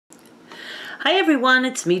Hi everyone,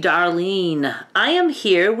 it's me Darlene. I am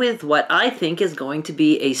here with what I think is going to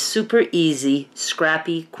be a super easy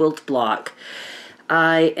Scrappy quilt block.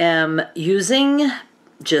 I am using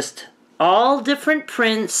just all different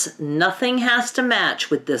prints. Nothing has to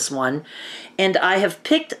match with this one. And I have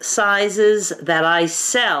picked sizes that I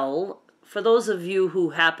sell, for those of you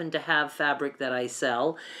who happen to have fabric that I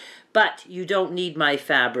sell. But you don't need my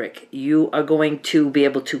fabric. You are going to be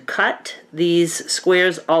able to cut these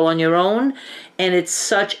squares all on your own, and it's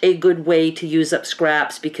such a good way to use up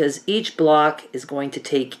scraps because each block is going to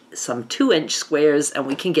take some 2-inch squares, and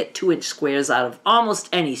we can get 2-inch squares out of almost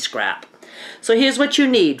any scrap. So here's what you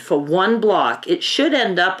need for one block. It should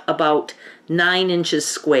end up about 9 inches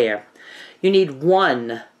square. You need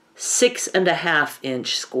one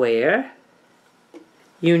 6.5-inch square.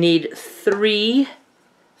 You need 3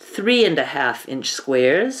 3.5-inch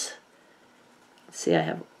squares. See, I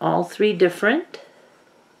have all 3 different.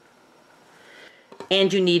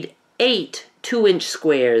 And you need 8 2-inch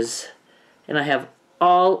squares. And I have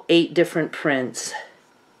all 8 different prints.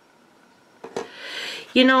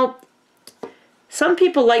 You know, some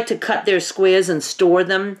people like to cut their squares and store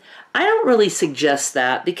them. I don't really suggest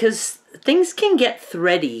that because things can get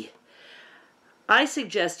thready. I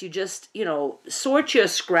suggest you just, sort your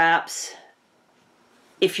scraps.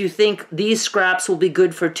 If you think these scraps will be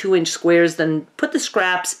good for 2-inch squares, then put the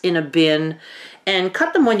scraps in a bin and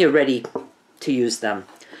cut them when you're ready to use them.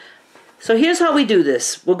 So here's how we do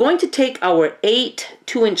this. We're going to take our 8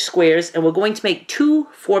 2-inch squares and we're going to make 2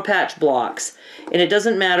 4-patch blocks. And it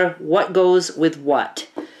doesn't matter what goes with what.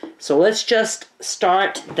 So let's just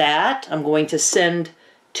start that. I'm going to send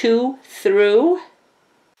 2 through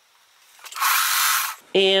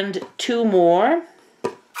and 2 more.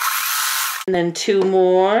 And then 2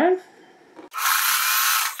 more,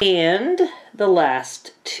 and the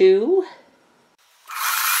last 2.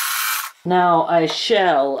 Now I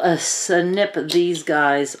shall snip these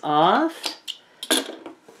guys off,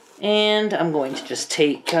 and I'm going to just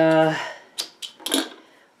take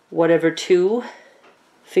whatever 2,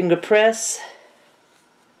 finger press,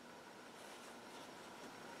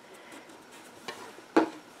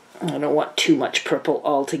 I don't want too much purple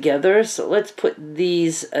altogether, so let's put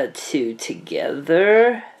these 2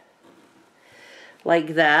 together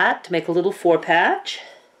like that to make a little 4-patch.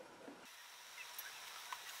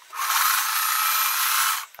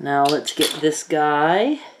 Now let's get this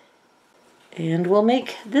guy and we'll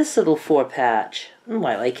make this little 4-patch. I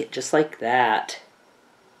like it just like that.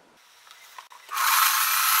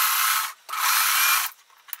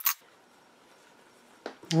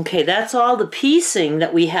 Okay, that's all the piecing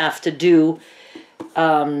that we have to do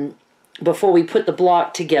before we put the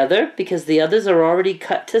block together because the others are already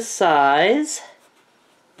cut to size.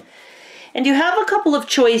 And you have a couple of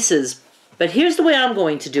choices, but here's the way I'm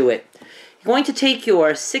going to do it. You're going to take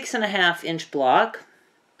your 6.5-inch block.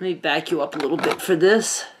 Let me back you up a little bit for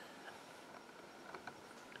this.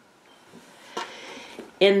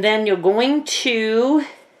 And then you're going to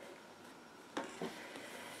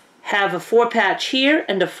have a 4-patch here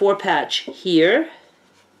and a 4-patch here.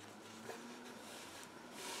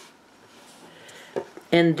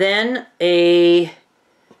 And then a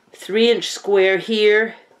 3-inch square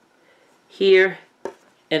here, here,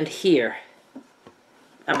 and here.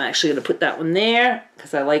 I'm actually going to put that one there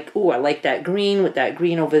because I like that green with that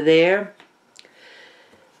green over there.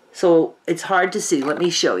 So it's hard to see. Let me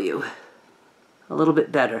show you a little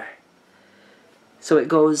bit better. So it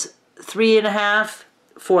goes 3.5,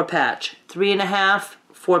 4-patch, 3.5,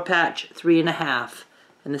 4-patch, 3.5,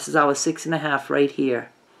 and this is our 6.5 right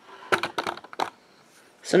here.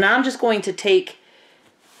 So now I'm just going to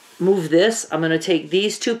move this. I'm going to take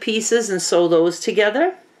these 2 pieces and sew those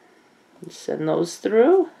together. Send those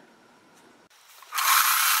through.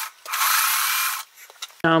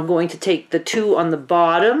 Now I'm going to take the 2 on the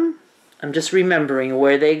bottom. I'm just remembering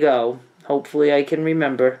where they go. Hopefully I can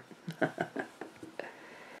remember.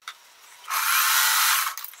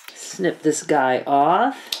 Snip this guy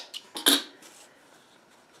off,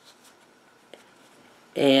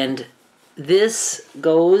 and this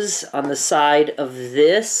goes on the side of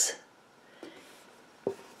this,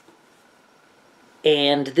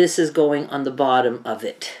 and this is going on the bottom of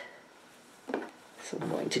it. So I'm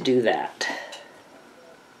going to do that.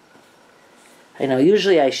 I know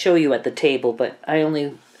usually I show you at the table, but I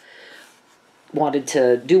only wanted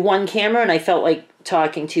to do one camera and I felt like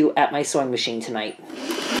talking to you at my sewing machine tonight.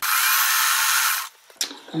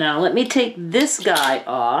 Now let me take this guy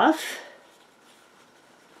off.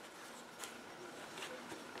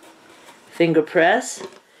 Finger press.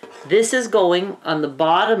 This is going on the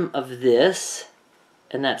bottom of this,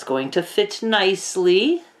 and that's going to fit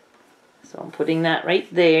nicely. So I'm putting that right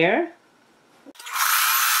there.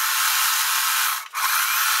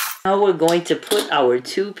 Now we're going to put our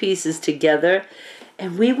two pieces together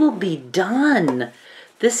and we will be done.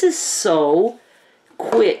 This is so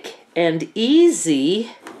quick and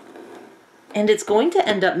easy, and it's going to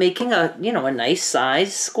end up making a, you know, a nice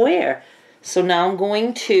size square. So now I'm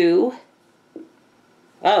going to,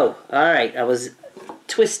 oh, all right, I was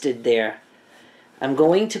twisted there. I'm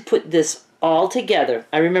going to put this all together.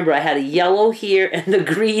 I remember I had a yellow here and the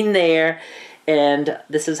green there, and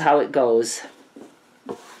this is how it goes.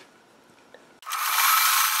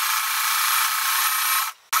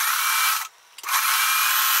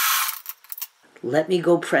 Let me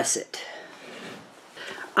go press it.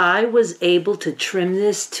 I was able to trim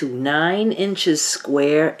this to 9 inches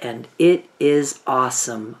square, and it is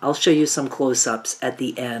awesome. I'll show you some close-ups at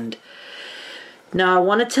the end. Now I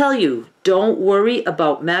want to tell you, don't worry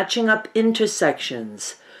about matching up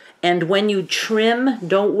intersections. And when you trim,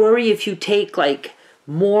 don't worry if you take like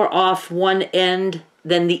more off one end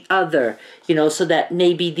than the other, you know, so that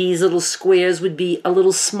maybe these little squares would be a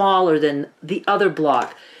little smaller than the other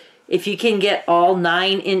block. If you can get all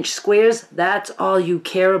 9-inch squares, that's all you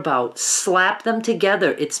care about. Slap them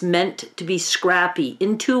together. It's meant to be scrappy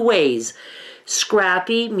in 2 ways.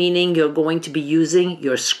 Scrappy, meaning you're going to be using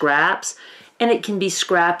your scraps, and it can be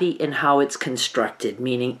scrappy in how it's constructed,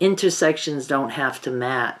 meaning intersections don't have to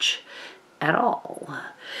match at all.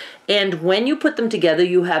 And when you put them together,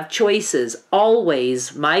 you have choices.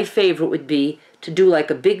 Always, my favorite would be to do like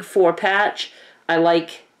a big 4 patch. I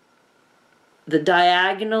like the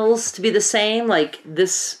diagonals to be the same, like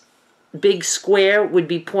this big square would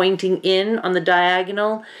be pointing in on the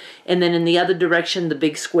diagonal, and then in the other direction the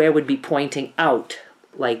big square would be pointing out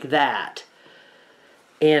like that.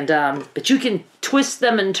 And but you can twist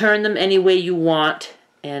them and turn them any way you want,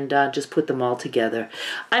 and just put them all together.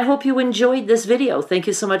 I hope you enjoyed this video. Thank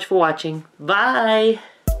you so much for watching. Bye!